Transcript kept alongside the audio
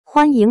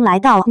欢迎来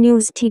到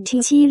News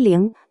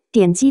TT70，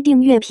点击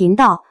订阅频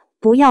道，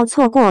不要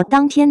错过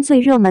当天最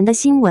热门的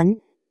新闻。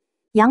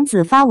杨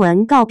紫发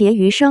文告别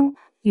余生，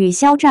与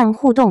肖战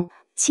互动，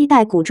期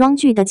待古装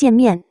剧的见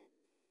面。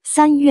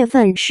3月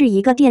份是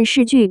一个电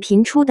视剧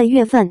频出的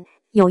月份，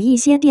有一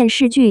些电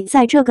视剧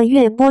在这个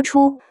月播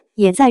出，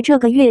也在这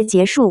个月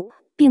结束，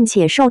并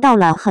且受到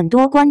了很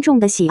多观众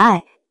的喜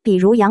爱，比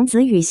如杨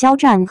紫与肖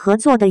战合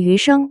作的《余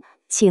生》，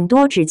请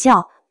多指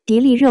教。迪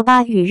丽热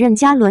巴与任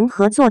嘉伦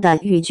合作的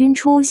《与君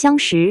初相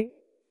识》，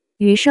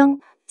余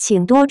生，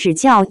请多指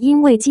教。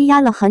因为积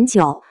压了很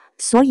久，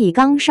所以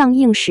刚上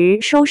映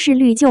时收视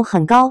率就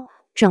很高。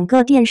整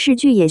个电视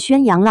剧也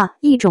宣扬了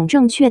一种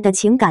正确的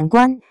情感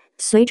观。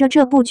随着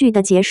这部剧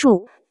的结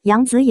束，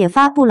杨紫也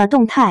发布了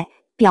动态，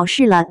表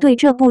示了对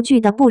这部剧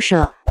的不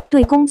舍，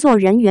对工作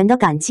人员的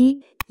感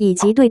激，以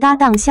及对搭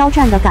档肖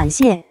战的感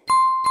谢。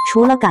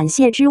除了感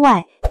谢之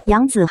外，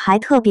杨紫还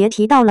特别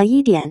提到了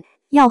一点。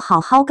要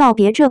好好告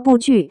别这部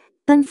剧，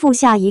奔赴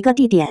下一个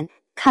地点。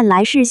看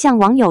来是向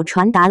网友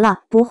传达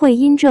了不会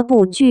因这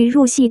部剧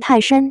入戏太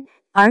深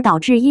而导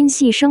致因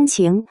戏生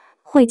情，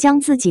会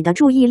将自己的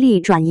注意力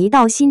转移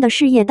到新的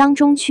事业当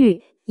中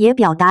去，也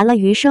表达了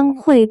余生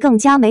会更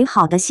加美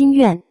好的心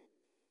愿。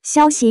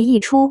消息一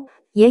出，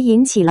也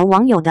引起了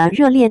网友的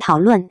热烈讨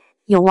论。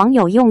有网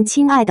友用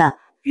亲爱的、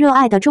热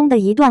爱的中的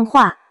一段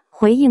话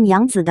回应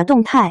杨紫的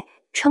动态，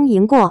称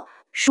赢过、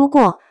输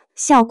过、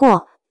笑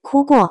过、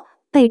哭过，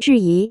被质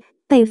疑、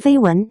被绯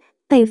闻、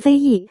被非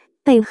议、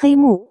被黑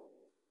幕，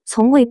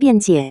从未辩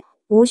解，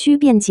无需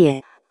辩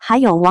解。还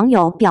有网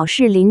友表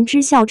示林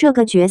之孝这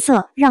个角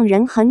色让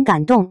人很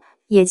感动，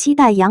也期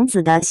待杨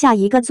紫的下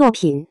一个作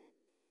品。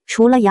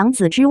除了杨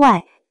紫之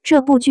外，这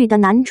部剧的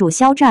男主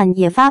肖战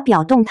也发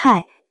表动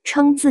态，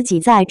称自己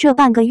在这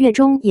半个月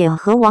中也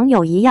和网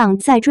友一样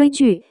在追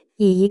剧，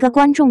以一个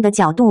观众的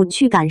角度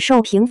去感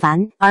受平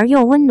凡而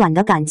又温暖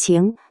的感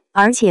情。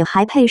而且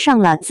还配上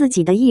了自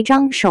己的一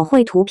张手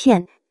绘图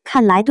片，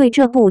看来对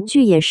这部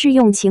剧也是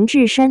用情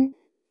至深。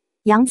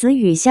杨紫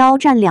与肖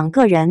战两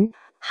个人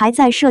还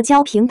在社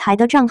交平台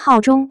的账号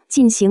中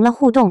进行了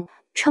互动，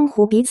称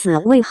呼彼此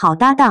为好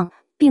搭档，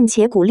并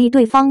且鼓励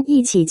对方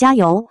一起加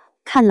油。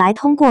看来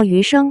通过《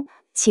余生，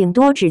请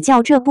多指教》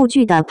这部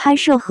剧的拍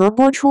摄和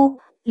播出，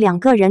两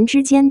个人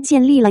之间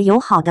建立了友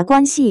好的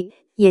关系，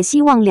也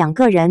希望两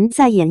个人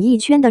在演艺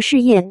圈的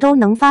事业都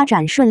能发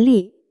展顺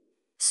利。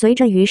随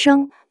着《余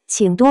生，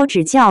请多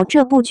指教》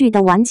这部剧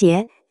的完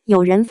结，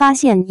有人发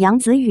现杨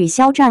紫与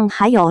肖战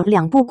还有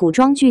2部古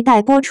装剧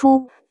待播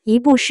出，一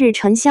部是《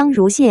沉香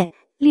如屑》，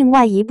另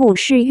外一部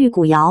是《玉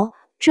骨遥》。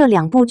这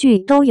2部剧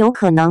都有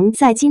可能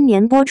在今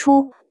年播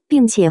出，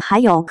并且还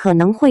有可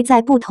能会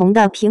在不同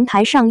的平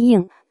台上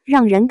映，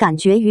让人感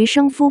觉余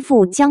生夫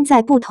妇将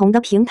在不同的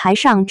平台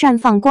上绽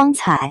放光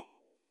彩。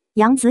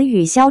杨紫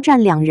与肖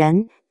战两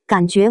人，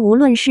感觉无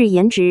论是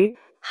颜值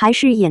还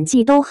是演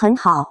技都很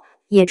好，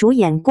也主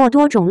演过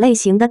多种类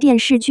型的电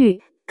视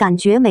剧，感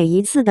觉每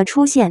一次的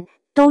出现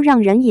都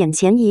让人眼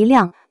前一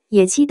亮，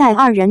也期待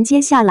二人接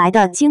下来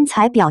的精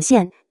彩表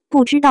现。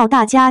不知道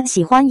大家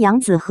喜欢杨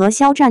紫和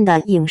肖战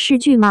的影视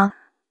剧吗？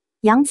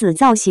杨紫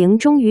造型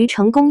终于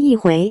成功一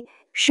回，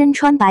身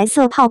穿白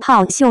色泡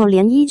泡袖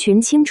连衣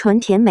裙，清纯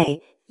甜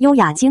美，优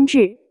雅精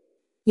致。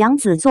杨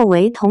紫作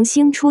为童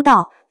星出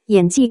道，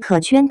演技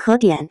可圈可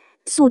点，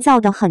塑造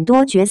的很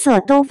多角色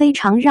都非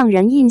常让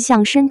人印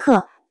象深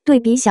刻。对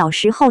比小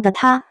时候的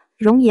她，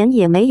容颜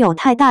也没有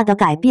太大的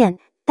改变，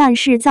但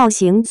是造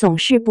型总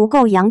是不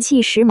够洋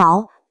气时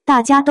髦，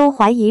大家都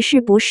怀疑是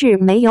不是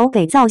没有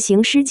给造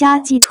型师加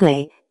鸡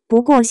腿。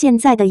不过现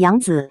在的杨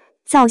紫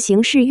造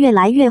型是越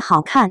来越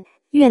好看，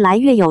越来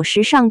越有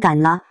时尚感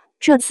了。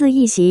这次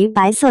一袭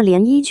白色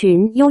连衣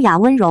裙，优雅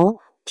温柔，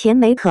甜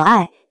美可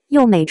爱，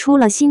又美出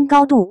了新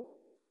高度。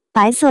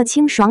白色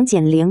清爽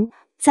减龄，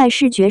在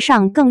视觉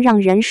上更让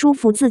人舒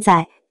服自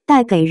在，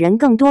带给人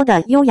更多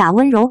的优雅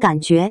温柔感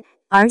觉，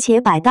而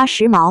且百搭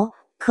时髦，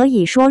可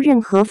以说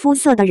任何肤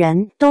色的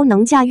人都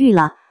能驾驭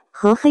了。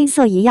和黑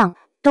色一样，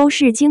都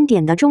是经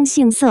典的中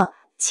性色，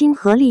亲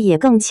和力也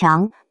更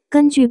强。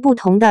根据不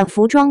同的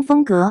服装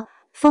风格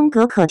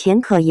可甜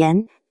可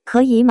盐，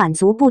可以满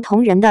足不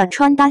同人的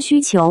穿搭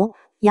需求。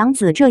杨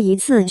紫这一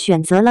次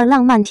选择了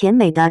浪漫甜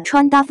美的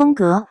穿搭风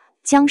格，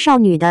将少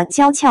女的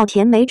娇俏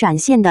甜美展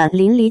现得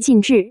淋漓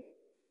尽致。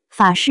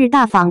法式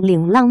大纺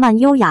领浪漫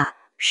优雅，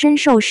深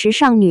受时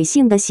尚女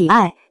性的喜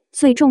爱，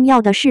最重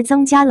要的是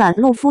增加了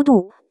露肤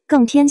度，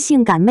更添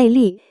性感魅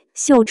力，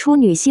秀出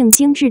女性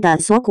精致的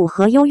锁骨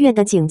和优越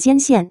的颈肩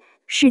线，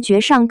视觉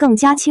上更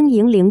加轻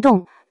盈灵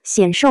动，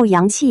显瘦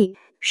洋气。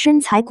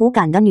身材骨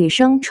感的女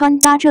生穿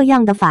搭这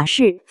样的法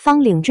式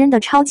方领真的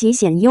超级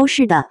显优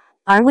势的，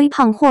而微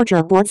胖或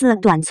者脖子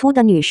短粗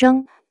的女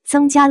生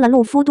增加了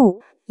露肤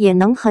度，也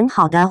能很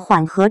好的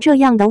缓和这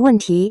样的问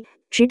题，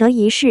值得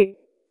一试。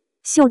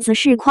袖子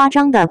是夸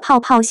张的泡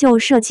泡袖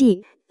设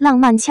计，浪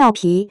漫俏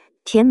皮，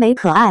甜美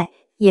可爱，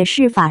也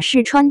是法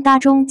式穿搭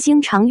中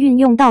经常运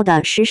用到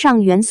的时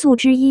尚元素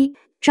之一，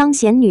彰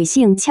显女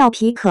性俏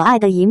皮可爱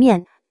的一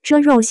面，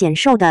遮肉显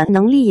瘦的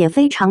能力也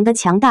非常的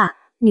强大。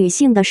女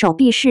性的手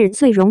臂是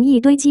最容易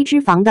堆积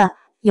脂肪的，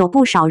有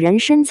不少人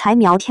身材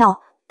苗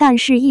条，但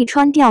是一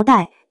穿吊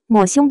带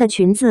抹胸的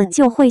裙子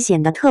就会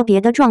显得特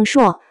别的壮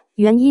硕，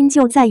原因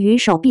就在于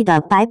手臂的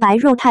白白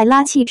肉太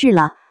拉气质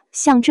了。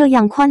像这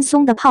样宽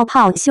松的泡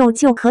泡袖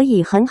就可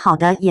以很好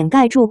的掩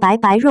盖住白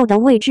白肉的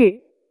位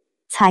置。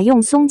采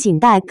用松紧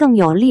带更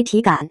有立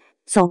体感，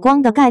走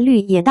光的概率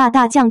也大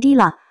大降低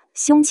了。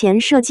胸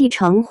前设计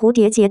成蝴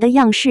蝶结的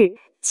样式，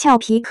俏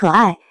皮可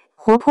爱，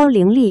活泼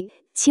凌厉。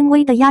轻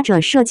微的压褶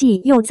设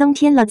计又增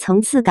添了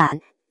层次感，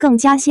更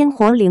加鲜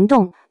活灵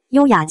动、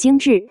优雅精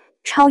致，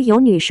超有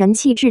女神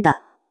气质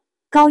的。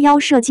高腰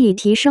设计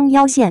提升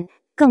腰线，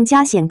更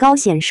加显高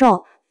显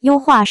瘦，优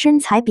化身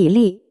材比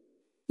例。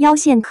腰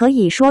线可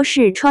以说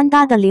是穿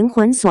搭的灵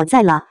魂所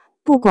在了，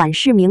不管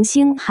是明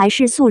星还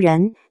是素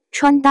人，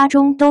穿搭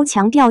中都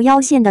强调腰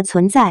线的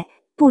存在，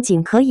不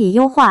仅可以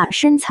优化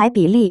身材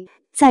比例，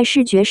在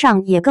视觉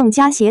上也更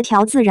加协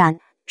调自然。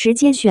直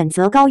接选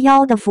择高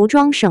腰的服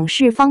装省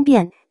事方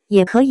便，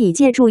也可以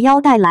借助腰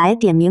带来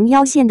点明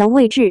腰线的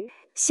位置。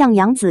像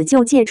杨紫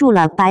就借助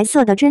了白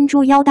色的珍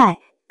珠腰带，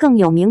更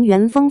有名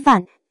媛风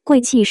范，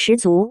贵气十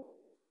足。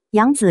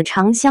杨紫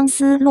长相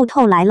思路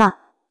透来了，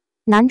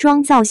男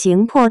装造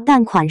型破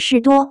但款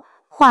式多，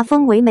画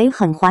风唯美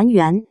很还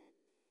原。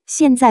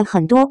现在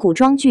很多古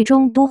装剧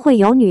中都会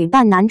有女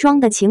扮男装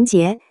的情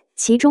节，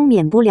其中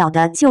免不了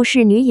的就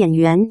是女演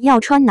员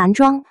要穿男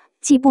装，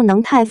既不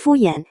能太敷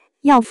衍，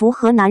要符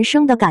合男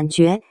生的感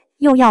觉，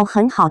又要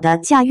很好的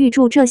驾驭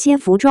住这些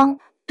服装，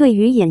对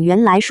于演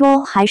员来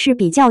说还是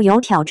比较有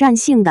挑战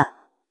性的。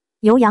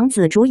由杨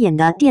紫主演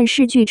的电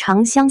视剧《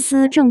长相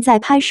思》正在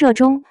拍摄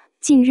中，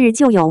近日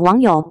就有网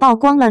友曝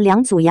光了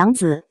两组杨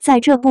紫在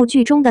这部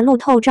剧中的路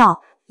透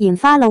照，引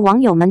发了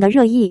网友们的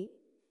热议。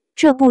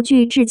这部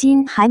剧至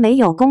今还没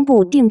有公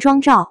布定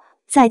妆照，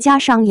再加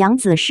上杨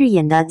紫饰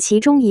演的其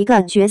中一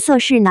个角色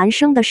是男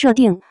生的设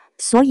定，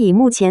所以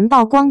目前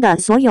曝光的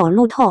所有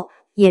路透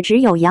也只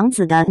有杨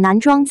紫的男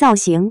装造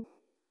型，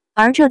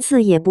而这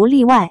次也不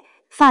例外，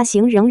发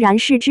型仍然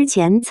是之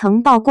前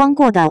曾曝光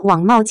过的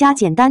网帽加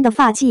简单的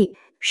发髻，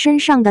身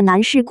上的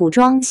男士古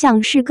装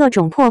像是各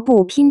种破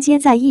布拼接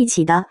在一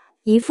起的，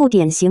一副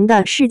典型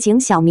的市井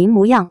小民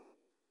模样。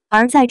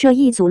而在这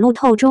一组路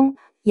透中，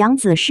杨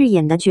紫饰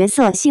演的角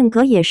色性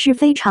格也是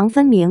非常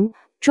分明，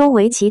周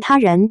围其他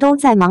人都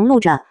在忙碌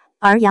着，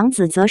而杨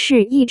紫则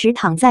是一直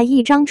躺在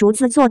一张竹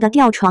子做的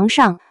吊床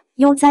上，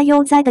悠哉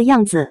悠哉的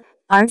样子。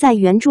而在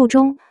原著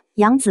中，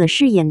杨紫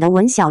饰演的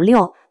文小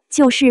六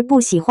就是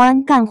不喜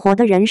欢干活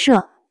的人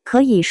设，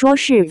可以说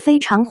是非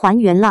常还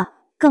原了。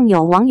更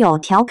有网友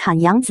调侃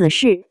杨紫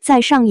是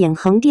在上演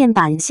横店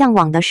版《向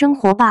往的生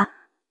活》吧。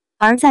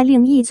而在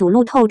另一组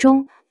路透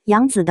中，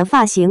杨紫的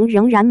发型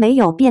仍然没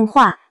有变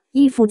化，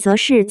衣服则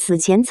是此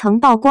前曾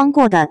曝光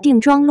过的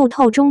定妆路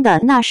透中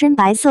的那身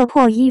白色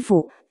破衣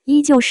服，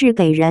依旧是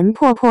给人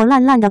破破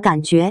烂烂的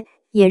感觉，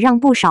也让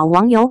不少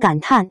网友感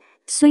叹，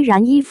虽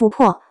然衣服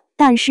破，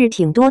但是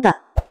挺多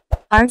的。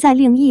而在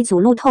另一组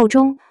路透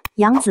中，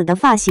杨紫的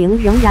发型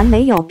仍然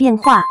没有变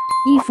化，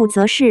衣服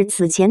则是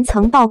此前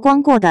曾曝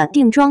光过的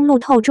定妆路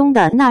透中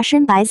的那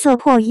身白色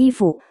破衣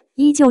服，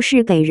依旧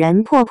是给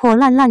人破破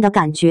烂烂的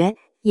感觉，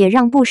也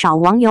让不少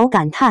网友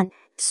感叹，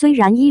虽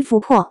然衣服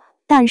破，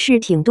但是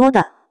挺多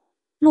的。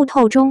路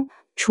透中，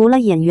除了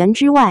演员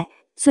之外，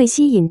最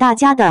吸引大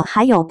家的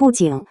还有布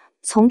景。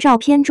从照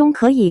片中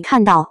可以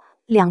看到，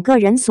两个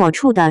人所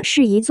处的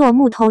是一座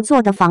木头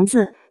做的房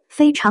子，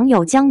非常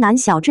有江南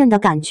小镇的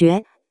感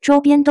觉，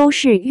周边都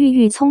是郁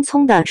郁葱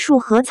葱的树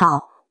和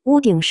草，屋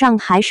顶上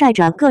还晒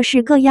着各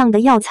式各样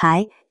的药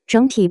材，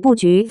整体布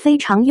局非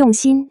常用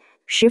心，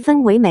十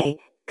分唯美，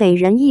给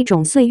人一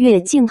种岁月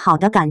静好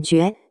的感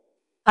觉。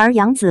而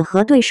杨紫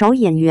和对手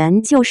演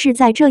员就是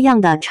在这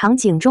样的场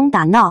景中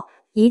打闹，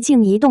一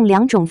静一动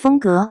两种风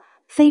格，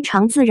非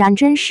常自然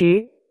真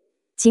实。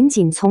仅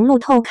仅从路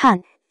透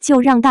看，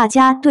就让大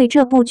家对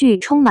这部剧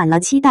充满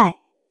了期待。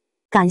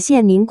感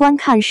谢您观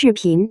看视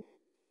频。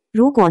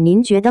如果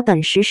您觉得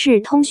本时事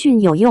通讯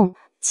有用，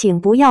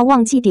请不要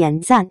忘记点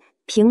赞、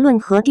评论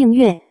和订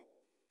阅。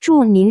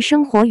祝您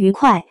生活愉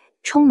快，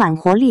充满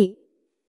活力。